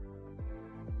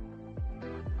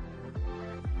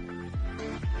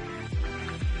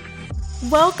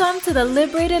Welcome to the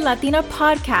Liberated Latina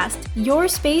podcast, your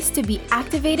space to be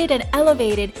activated and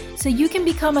elevated so you can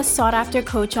become a sought-after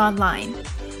coach online.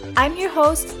 I'm your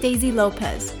host, Daisy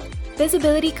Lopez,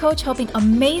 visibility coach helping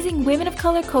amazing women of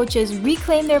color coaches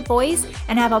reclaim their voice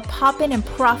and have a poppin' and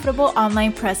profitable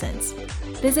online presence.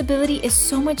 Visibility is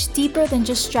so much deeper than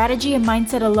just strategy and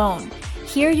mindset alone.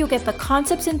 Here you'll get the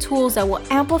concepts and tools that will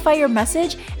amplify your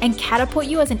message and catapult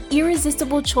you as an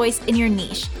irresistible choice in your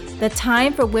niche. The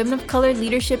time for women of color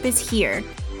leadership is here.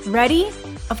 Ready?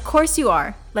 Of course you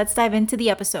are. Let's dive into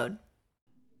the episode.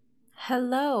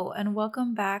 Hello, and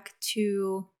welcome back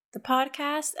to the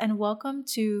podcast, and welcome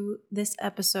to this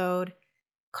episode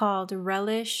called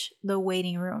Relish, the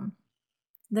Waiting Room.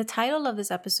 The title of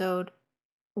this episode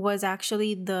was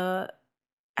actually the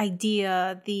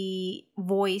idea, the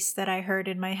voice that I heard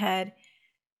in my head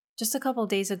just a couple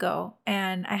days ago.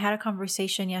 And I had a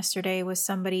conversation yesterday with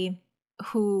somebody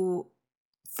who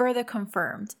further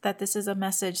confirmed that this is a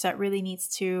message that really needs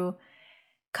to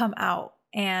come out.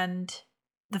 And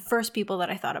the first people that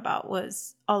I thought about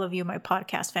was all of you, my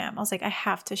podcast fam. I was like, I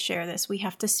have to share this. We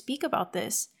have to speak about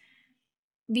this.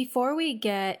 Before we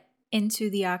get into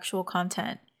the actual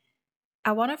content,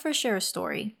 I want to first share a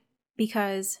story,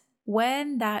 because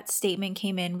when that statement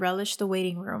came in, relish the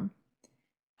waiting room,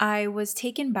 I was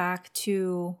taken back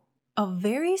to a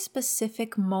very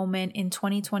specific moment in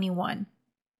 2021.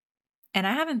 And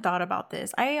I haven't thought about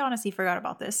this. I honestly forgot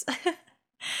about this.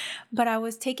 But I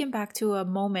was taken back to a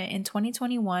moment in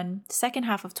 2021, second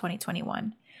half of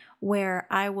 2021, where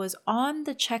I was on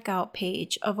the checkout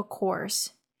page of a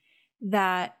course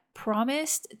that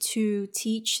promised to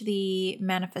teach the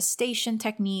manifestation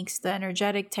techniques, the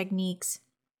energetic techniques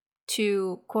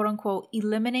to quote unquote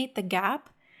eliminate the gap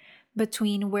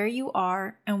between where you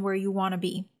are and where you want to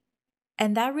be.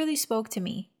 And that really spoke to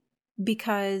me,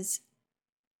 because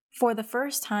for the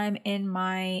first time in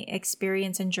my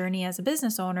experience and journey as a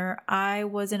business owner, I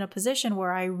was in a position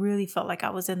where I really felt like I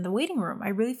was in the waiting room. I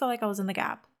really felt like I was in the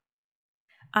gap.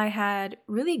 I had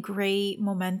really great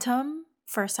momentum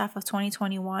first half of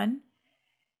 2021.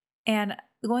 And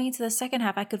going into the second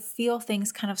half, I could feel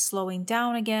things kind of slowing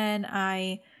down again.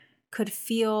 I could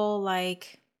feel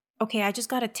like, okay, I just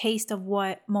got a taste of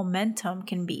what momentum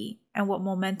can be and what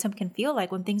momentum can feel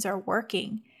like when things are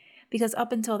working. Because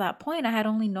up until that point, I had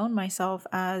only known myself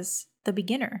as the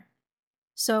beginner.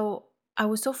 So I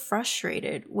was so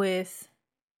frustrated with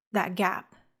that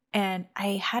gap. And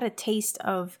I had a taste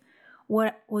of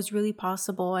what was really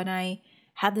possible. And I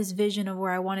had this vision of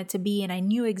where I wanted to be. And I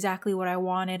knew exactly what I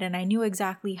wanted. And I knew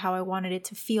exactly how I wanted it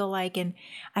to feel like. And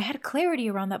I had clarity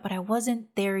around that, but I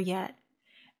wasn't there yet.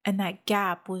 And that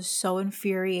gap was so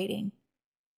infuriating.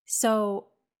 So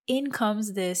in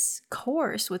comes this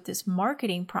course with this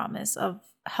marketing promise of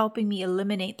helping me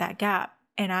eliminate that gap.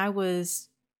 And I was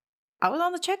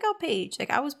on the checkout page.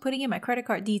 Like, I was putting in my credit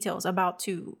card details about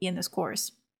to be in this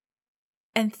course.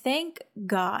 And thank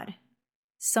God,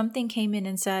 something came in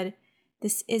and said,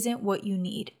 this isn't what you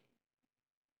need.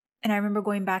 And I remember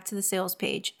going back to the sales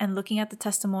page and looking at the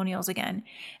testimonials again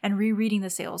and rereading the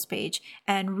sales page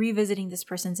and revisiting this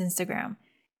person's Instagram.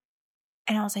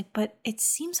 And I was like, but it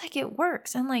seems like it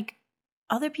works. And like,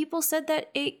 other people said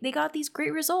that they got these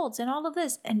great results and all of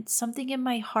this. And something in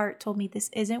my heart told me, this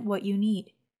isn't what you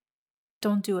need.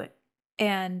 Don't do it.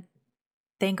 And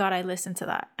thank God I listened to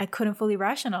that. I couldn't fully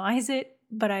rationalize it,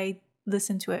 but I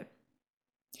listened to it.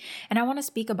 And I want to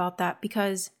speak about that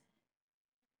because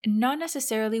not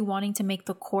necessarily wanting to make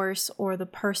the course or the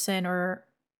person or,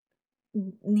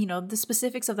 the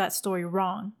specifics of that story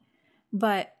wrong,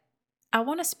 but I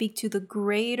want to speak to the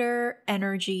greater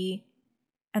energy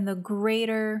and the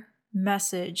greater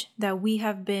message that we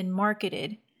have been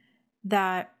marketed,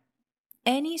 that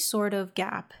any sort of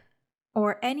gap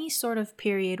or any sort of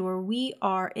period where we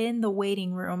are in the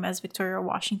waiting room, as Victoria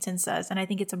Washington says, and I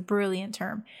think it's a brilliant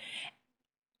term,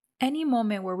 any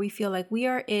moment where we feel like we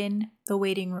are in the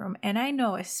waiting room, and I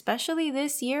know especially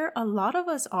this year, a lot of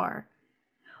us are,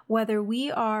 whether we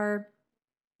are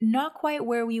not quite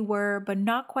where we were, but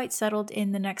not quite settled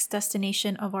in the next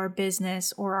destination of our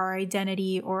business or our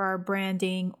identity or our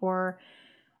branding or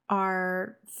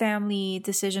our family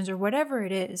decisions or whatever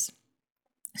it is.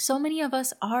 So many of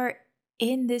us are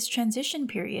in this transition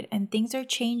period, and things are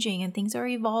changing and things are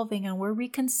evolving, and we're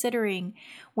reconsidering,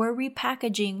 we're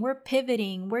repackaging, we're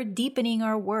pivoting, we're deepening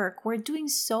our work. We're doing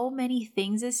so many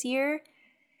things this year.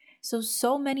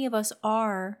 So many of us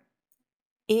are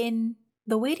in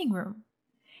the waiting room.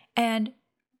 And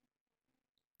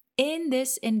in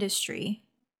this industry,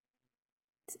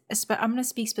 I'm going to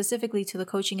speak specifically to the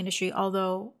coaching industry,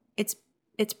 although it's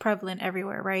prevalent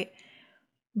everywhere, right?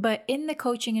 But in the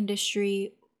coaching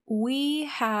industry, we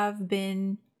have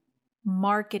been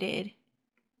marketed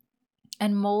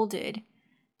and molded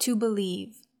to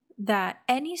believe that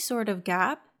any sort of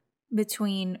gap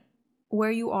between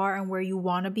where you are and where you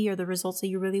want to be, or the results that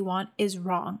you really want, is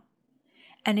wrong.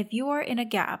 And if you are in a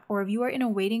gap, or if you are in a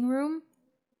waiting room,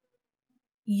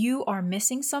 you are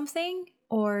missing something,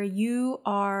 or you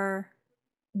are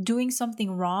doing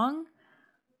something wrong,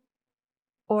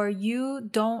 or you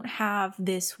don't have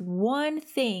this one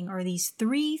thing or these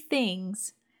 3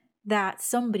 things that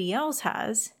somebody else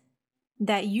has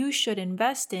that you should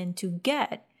invest in to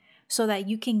get, so that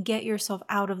you can get yourself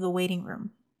out of the waiting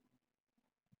room.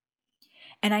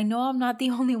 And I know I'm not the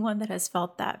only one that has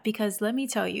felt that, because let me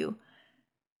tell you,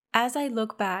 as I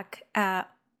look back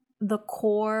at the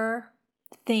core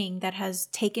thing that has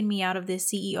taken me out of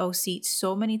this CEO seat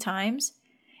so many times,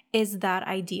 is that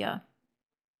idea.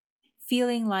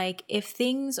 Feeling like if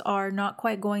things are not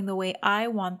quite going the way I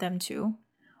want them to,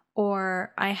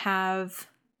 or I have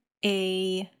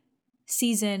a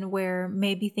season where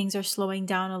maybe things are slowing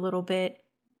down a little bit,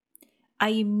 I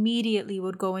immediately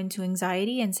would go into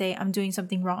anxiety and say, I'm doing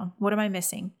something wrong. What am I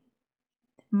missing?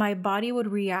 My body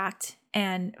would react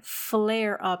and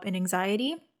flare up in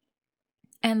anxiety.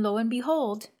 And lo and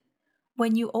behold,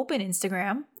 when you open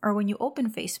Instagram or when you open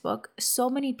Facebook, so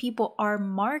many people are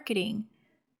marketing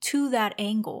to that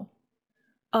angle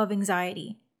of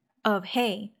anxiety, of,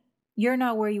 hey, you're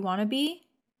not where you want to be.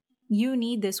 You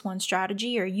need this one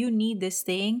strategy, or you need this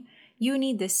thing. You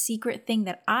need this secret thing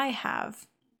that I have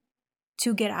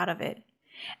to get out of it.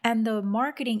 And the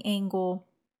marketing angle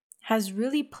has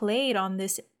really played on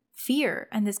this fear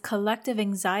and this collective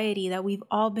anxiety that we've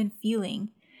all been feeling,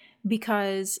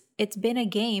 because it's been a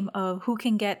game of who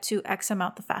can get to X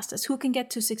amount the fastest, who can get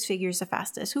to 6 figures the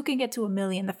fastest, who can get to 1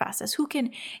 million the fastest, who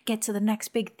can get to the next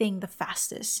big thing the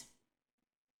fastest.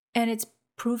 And it's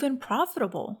proven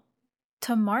profitable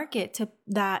to market to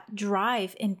that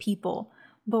drive in people.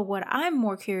 But what I'm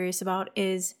more curious about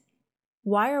is,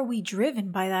 why are we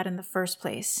driven by that in the first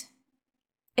place?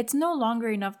 It's no longer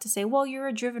enough to say, well, you're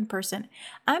a driven person.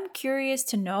 I'm curious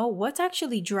to know what's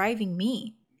actually driving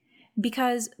me.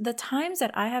 Because the times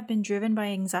that I have been driven by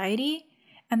anxiety,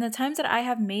 and the times that I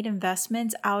have made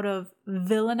investments out of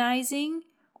villainizing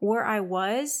where I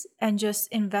was and just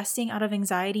investing out of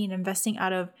anxiety and investing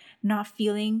out of not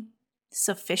feeling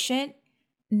sufficient,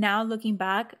 now looking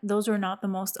back, those were not the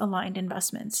most aligned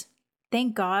investments.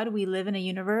 Thank God we live in a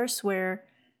universe where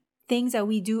things that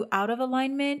we do out of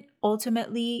alignment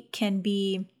ultimately can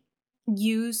be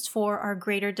used for our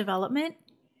greater development,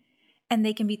 and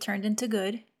they can be turned into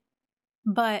good.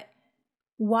 But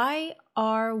why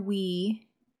are we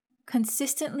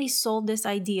consistently sold this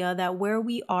idea that where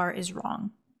we are is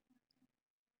wrong?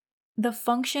 The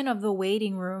function of the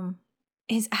waiting room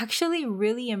is actually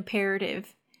really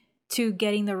imperative to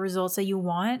getting the results that you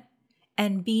want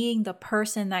and being the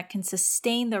person that can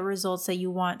sustain the results that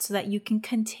you want, so that you can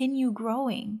continue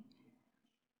growing.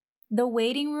 The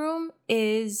waiting room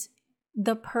is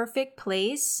the perfect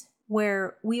place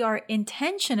where we are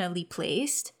intentionally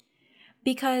placed,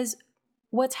 because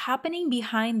what's happening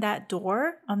behind that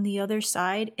door on the other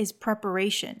side is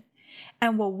preparation.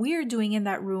 And what we're doing in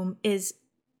that room is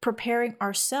preparing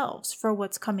ourselves for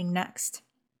what's coming next.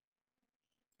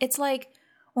 It's like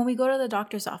when we go to the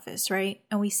doctor's office, right?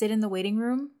 And we sit in the waiting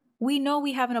room, we know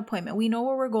we have an appointment. We know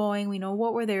where we're going. We know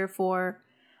what we're there for.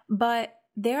 But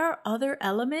there are other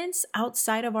elements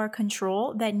outside of our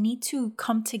control that need to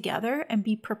come together and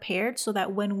be prepared, so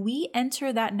that when we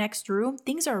enter that next room,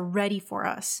 things are ready for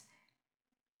us.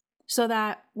 So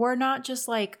that we're not just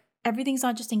like, everything's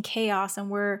not just in chaos and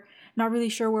we're not really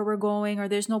sure where we're going, or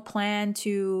there's no plan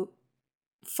to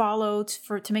follow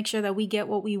to make sure that we get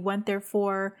what we went there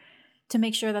for, to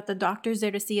make sure that the doctor's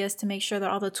there to see us, to make sure that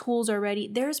all the tools are ready.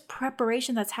 There's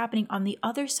preparation that's happening on the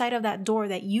other side of that door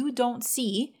that you don't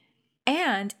see.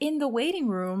 And in the waiting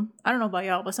room, I don't know about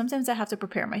y'all, but sometimes I have to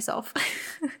prepare myself.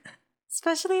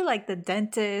 Especially like the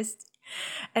dentist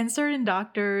and certain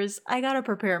doctors, I gotta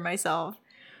prepare myself.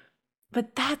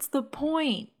 But that's the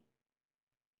point.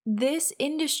 This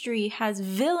industry has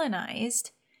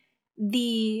villainized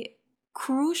the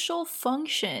crucial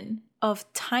function of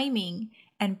timing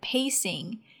and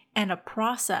pacing and a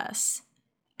process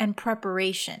and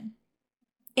preparation.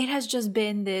 It has just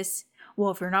been this,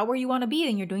 well, if you're not where you want to be,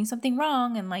 then you're doing something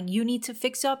wrong, and like you need to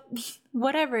fix up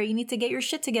whatever, you need to get your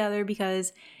shit together,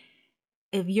 because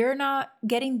if you're not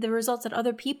getting the results that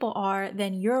other people are,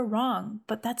 then you're wrong.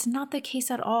 But that's not the case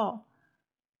at all.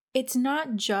 It's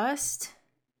not just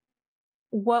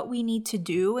what we need to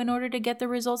do in order to get the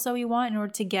results that we want, in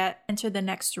order to enter the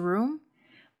next room,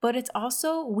 but it's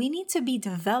also we need to be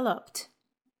developed.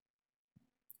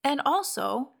 And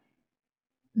also,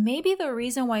 maybe the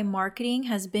reason why marketing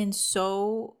has been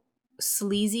so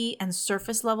sleazy and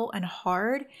surface level and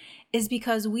hard is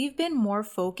because we've been more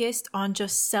focused on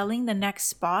just selling the next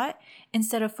spot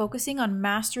instead of focusing on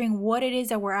mastering what it is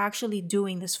that we're actually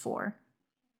doing this for.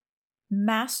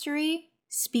 Mastery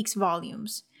speaks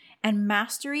volumes, and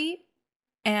mastery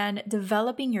and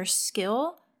developing your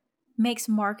skill makes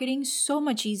marketing so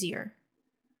much easier.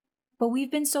 But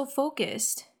we've been so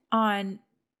focused on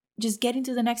just getting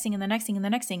to the next thing and the next thing and the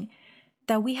next thing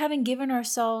that we haven't given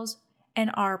ourselves and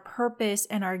our purpose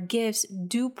and our gifts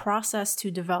due process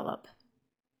to develop.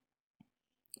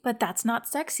 But that's not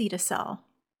sexy to sell,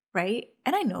 right?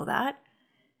 And I know that.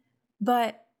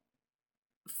 But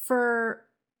for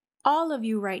all of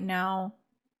you right now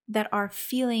that are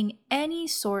feeling any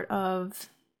sort of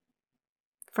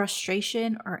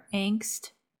frustration or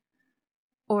angst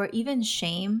or even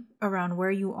shame around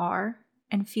where you are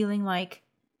and feeling like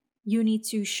you need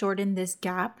to shorten this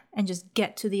gap and just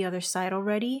get to the other side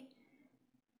already,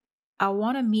 I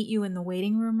want to meet you in the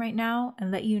waiting room right now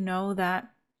and let you know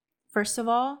that, first of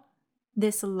all,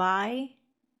 this lie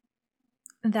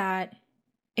that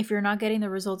if you're not getting the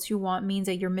results you want means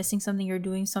that you're missing something, you're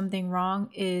doing something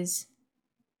wrong is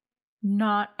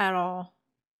not at all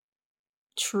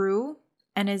true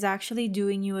and is actually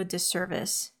doing you a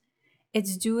disservice.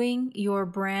 It's doing your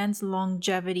brand's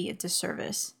longevity a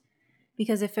disservice.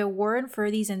 Because if it weren't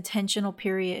for these intentional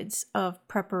periods of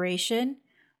preparation,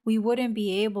 we wouldn't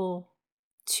be able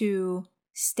to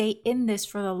stay in this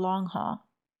for the long haul.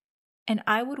 And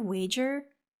I would wager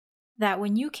that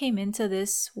when you came into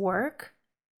this work,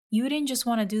 you didn't just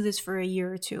want to do this for a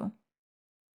year or two.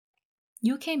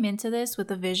 You came into this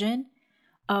with a vision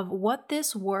of what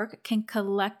this work can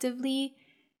collectively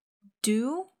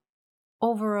do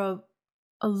over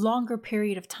a longer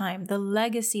period of time, the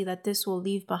legacy that this will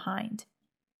leave behind.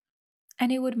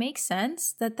 And it would make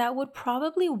sense that that would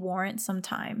probably warrant some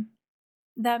time.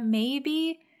 That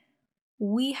maybe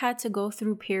we had to go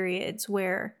through periods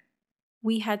where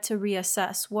we had to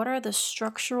reassess what are the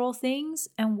structural things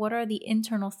and what are the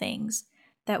internal things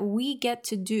that we get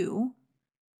to do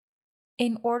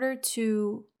in order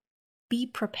to be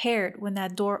prepared when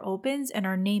that door opens and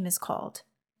our name is called.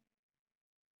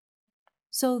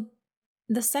 So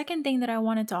the second thing that I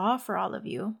wanted to offer all of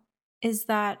you is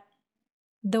that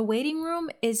the waiting room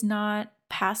is not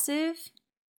passive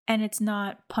and it's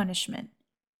not punishment.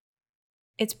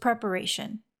 It's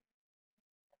preparation.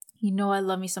 You know I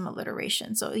love me some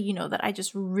alliteration, so you know that I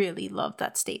just really love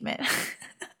that statement.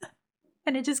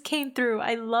 And it just came through.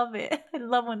 I love it. I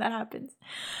love when that happens.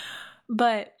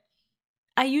 But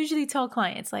I usually tell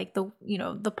clients like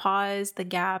the pause, the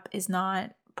gap is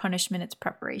not punishment, it's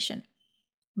preparation.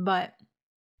 But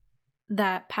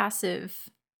that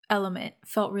passive element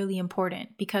felt really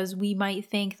important because we might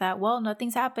think that, well,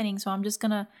 nothing's happening, so I'm just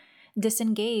going to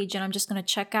disengage and I'm just going to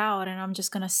check out and I'm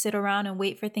just going to sit around and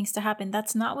wait for things to happen.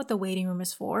 That's not what the waiting room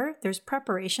is for. There's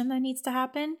preparation that needs to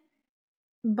happen.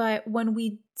 But when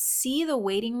we see the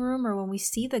waiting room or when we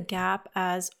see the gap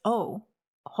as, oh,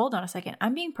 hold on a second,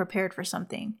 I'm being prepared for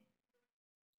something,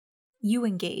 you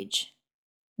engage.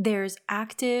 There's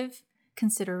active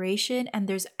consideration and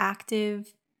there's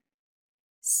active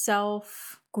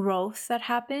self-growth that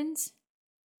happens.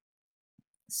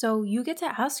 So you get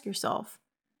to ask yourself,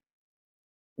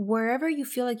 wherever you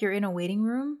feel like you're in a waiting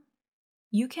room,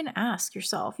 you can ask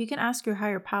yourself, you can ask your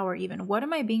higher power even, what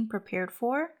am I being prepared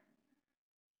for?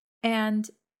 And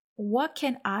what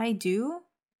can I do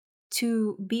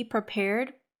to be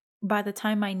prepared by the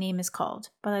time my name is called?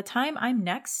 By the time I'm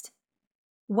next,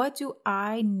 what do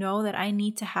I know that I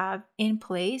need to have in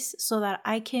place so that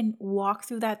I can walk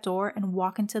through that door and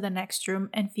walk into the next room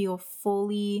and feel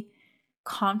fully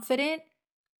confident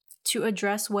to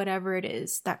address whatever it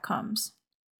is that comes?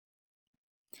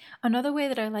 Another way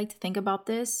that I like to think about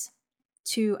this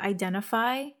to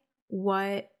identify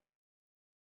what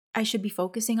I should be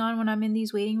focusing on when I'm in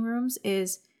these waiting rooms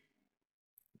is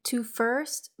to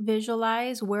first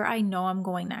visualize where I know I'm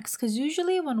going next. Because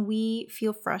usually when we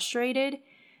feel frustrated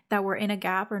that we're in a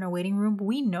gap or in a waiting room,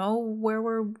 we know where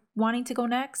we're wanting to go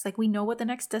next. Like we know what the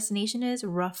next destination is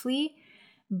roughly,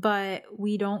 but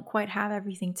we don't quite have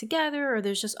everything together, or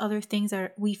there's just other things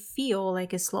that we feel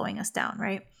like is slowing us down,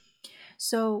 right?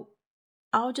 So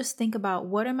I'll just think about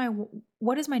what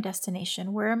is my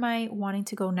destination? Where am I wanting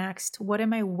to go next? What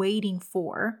am I waiting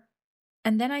for?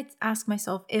 And then I ask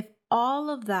myself, if all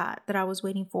of that I was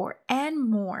waiting for and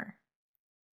more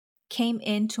came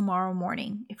in tomorrow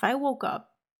morning, if I woke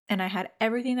up and I had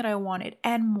everything that I wanted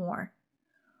and more,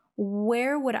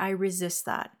 where would I resist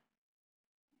that?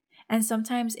 And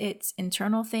sometimes it's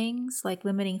internal things like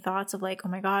limiting thoughts of like, oh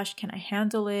my gosh, can I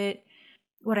handle it?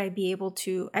 Would I be able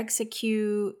to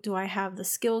execute? Do I have the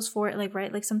skills for it? Like,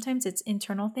 right? Like sometimes it's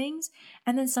internal things.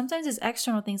 And then sometimes it's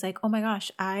external things like, oh my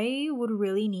gosh, I would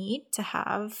really need to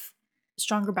have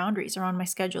stronger boundaries around my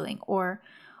scheduling. Or,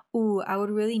 ooh, I would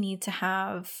really need to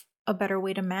have a better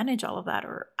way to manage all of that.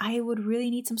 Or I would really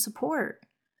need some support.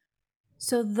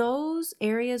 So those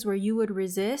areas where you would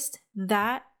resist,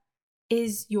 that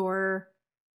is your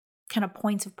kind of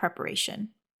points of preparation.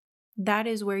 That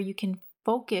is where you can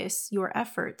focus your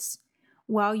efforts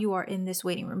while you are in this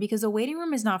waiting room, because the waiting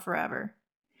room is not forever.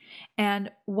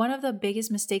 And one of the biggest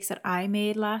mistakes that I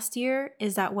made last year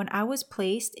is that when I was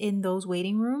placed in those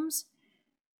waiting rooms,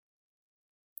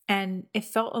 and it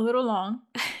felt a little long,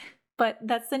 but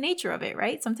that's the nature of it,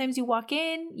 right? Sometimes you walk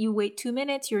in, you wait 2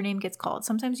 minutes, your name gets called.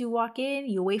 Sometimes you walk in,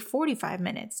 you wait 45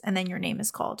 minutes, and then your name is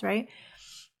called, right?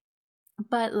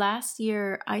 But last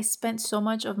year, I spent so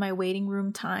much of my waiting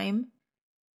room time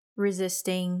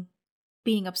resisting,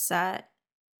 being upset,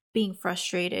 being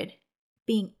frustrated,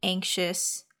 being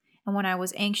anxious. And when I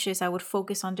was anxious, I would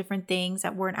focus on different things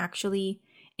that weren't actually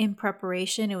in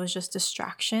preparation. It was just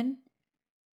distraction.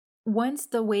 Once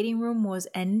the waiting room was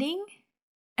ending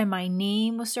and my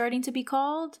name was starting to be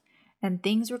called and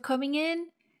things were coming in,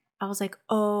 I was like,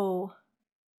 oh,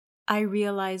 I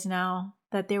realize now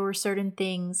that there were certain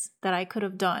things that I could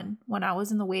have done when I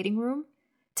was in the waiting room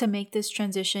to make this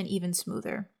transition even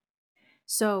smoother.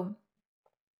 So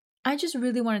I just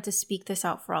really wanted to speak this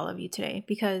out for all of you today,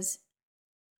 because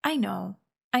I know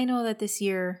that this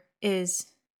year is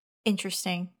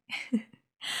interesting.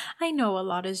 I know a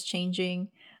lot is changing.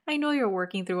 I know you're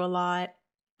working through a lot.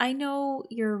 I know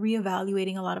you're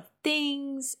reevaluating a lot of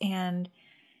things and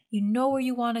you know where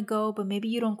you want to go, but maybe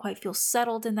you don't quite feel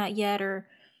settled in that yet, or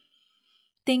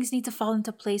things need to fall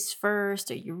into place first,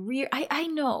 or I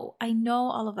know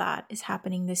all of that is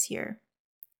happening this year.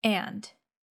 And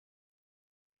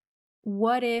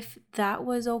what if that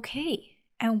was okay?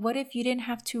 And what if you didn't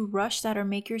have to rush that or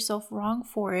make yourself wrong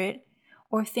for it,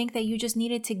 or think that you just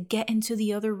needed to get into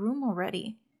the other room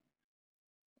already?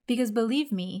 Because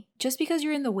believe me, just because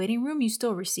you're in the waiting room, you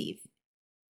still receive.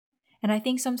 And I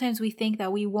think sometimes we think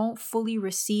that we won't fully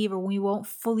receive, or we won't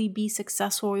fully be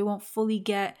successful, or we won't fully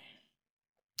get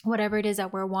whatever it is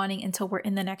that we're wanting until we're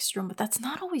in the next room. But that's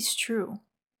not always true.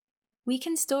 We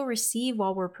can still receive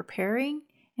while we're preparing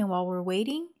and while we're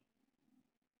waiting.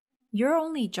 Your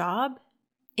only job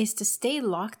is to stay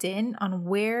locked in on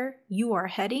where you are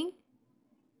heading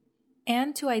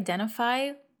and to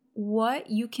identify what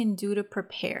you can do to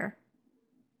prepare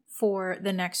for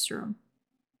the next room.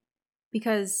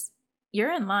 Because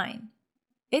you're in line.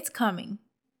 It's coming.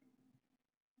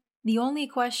 The only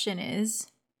question is,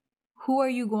 who are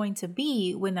you going to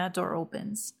be when that door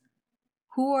opens?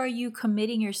 Who are you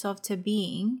committing yourself to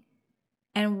being?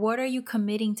 And what are you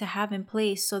committing to have in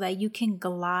place so that you can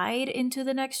glide into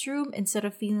the next room instead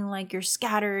of feeling like you're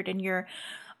scattered and you're,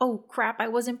 oh crap, I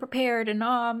wasn't prepared, and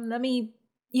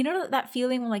you know that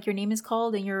feeling when like your name is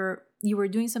called and you were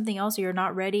doing something else, or you're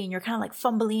not ready and you're kind of like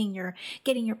fumbling, you're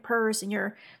getting your purse and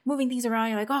you're moving things around,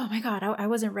 you're like, oh my God, I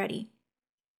wasn't ready.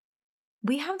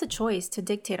 We have the choice to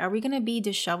dictate, are we going to be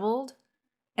disheveled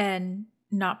and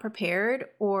not prepared,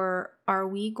 or are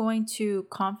we going to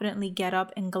confidently get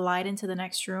up and glide into the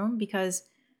next room because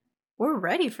we're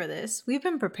ready for this? We've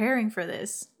been preparing for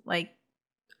this. Like,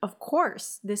 of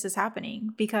course this is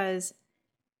happening because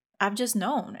I've just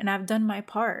known and I've done my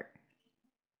part.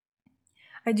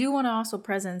 I do want to also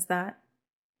presence that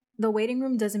the waiting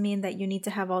room doesn't mean that you need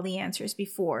to have all the answers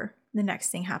before the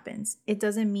next thing happens. It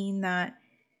doesn't mean that,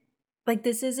 like,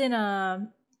 this isn't a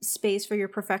space for your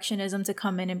perfectionism to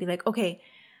come in and be like, okay,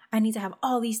 I need to have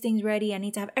all these things ready. I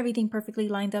need to have everything perfectly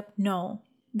lined up. No,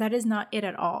 that is not it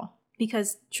at all.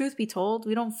 Because truth be told,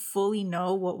 we don't fully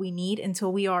know what we need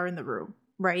until we are in the room,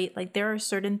 right? Like, there are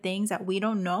certain things that we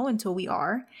don't know until we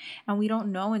are, and we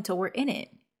don't know until we're in it.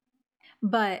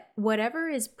 But whatever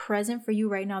is present for you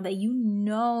right now that you've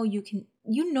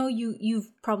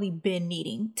probably been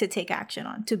needing to take action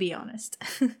on, to be honest.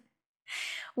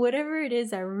 Whatever it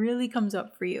is that really comes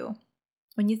up for you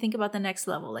when you think about the next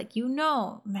level, like,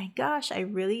 my gosh,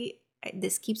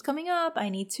 this keeps coming up. I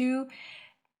need to,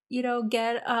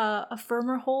 get a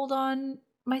firmer hold on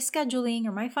my scheduling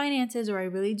or my finances, or I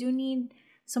really do need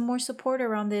some more support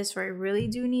around this, or I really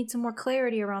do need some more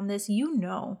clarity around this.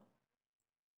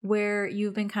 Where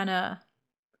you've been kind of a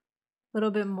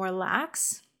little bit more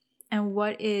lax, and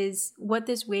what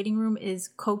this waiting room is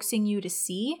coaxing you to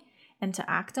see and to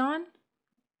act on.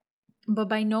 But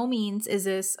by no means is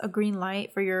this a green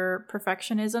light for your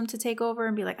perfectionism to take over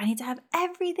and be like, I need to have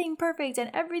everything perfect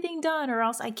and everything done or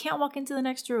else I can't walk into the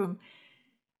next room.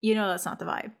 You know that's not the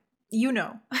vibe. You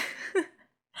know.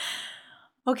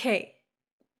 Okay,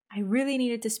 I really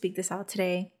needed to speak this out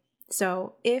today.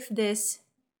 So if this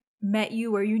met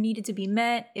you where you needed to be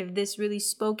met, if this really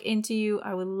spoke into you,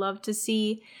 I would love to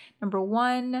see. Number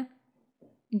one,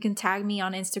 you can tag me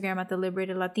on Instagram at The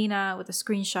Liberated Latina with a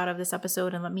screenshot of this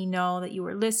episode and let me know that you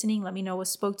were listening. Let me know what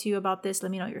spoke to you about this.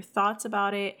 Let me know your thoughts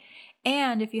about it.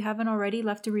 And if you haven't already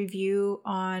left a review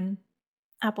on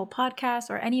Apple Podcasts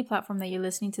or any platform that you're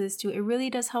listening to this to, it really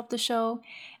does help the show.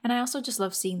 And I also just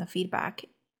love seeing the feedback.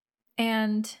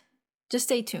 And just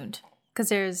stay tuned because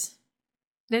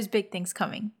there's big things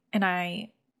coming and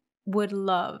I would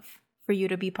love for you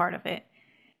to be part of it.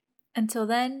 Until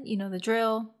then, you know the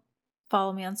drill.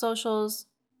 Follow me on socials.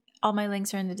 All my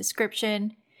links are in the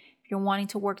description. If you're wanting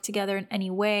to work together in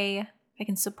any way, I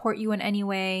can support you in any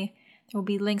way. There will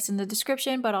be links in the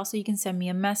description, but also you can send me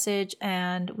a message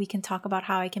and we can talk about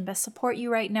how I can best support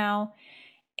you right now.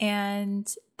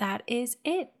 And that is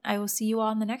it. I will see you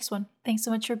all in the next one. Thanks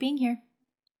so much for being here.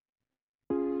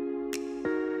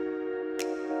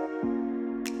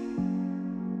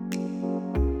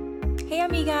 Hey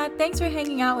amiga, thanks for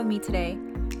hanging out with me today.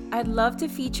 I'd love to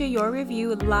feature your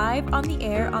review live on the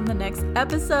air on the next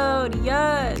episode.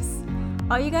 Yes!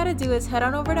 All you gotta do is head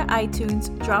on over to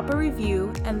iTunes, drop a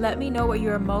review, and let me know what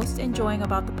you're most enjoying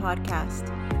about the podcast.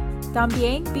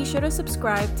 También, be sure to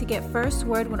subscribe to get first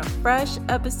word when a fresh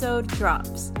episode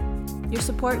drops. Your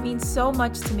support means so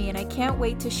much to me, and I can't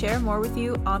wait to share more with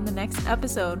you on the next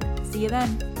episode. See you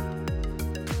then.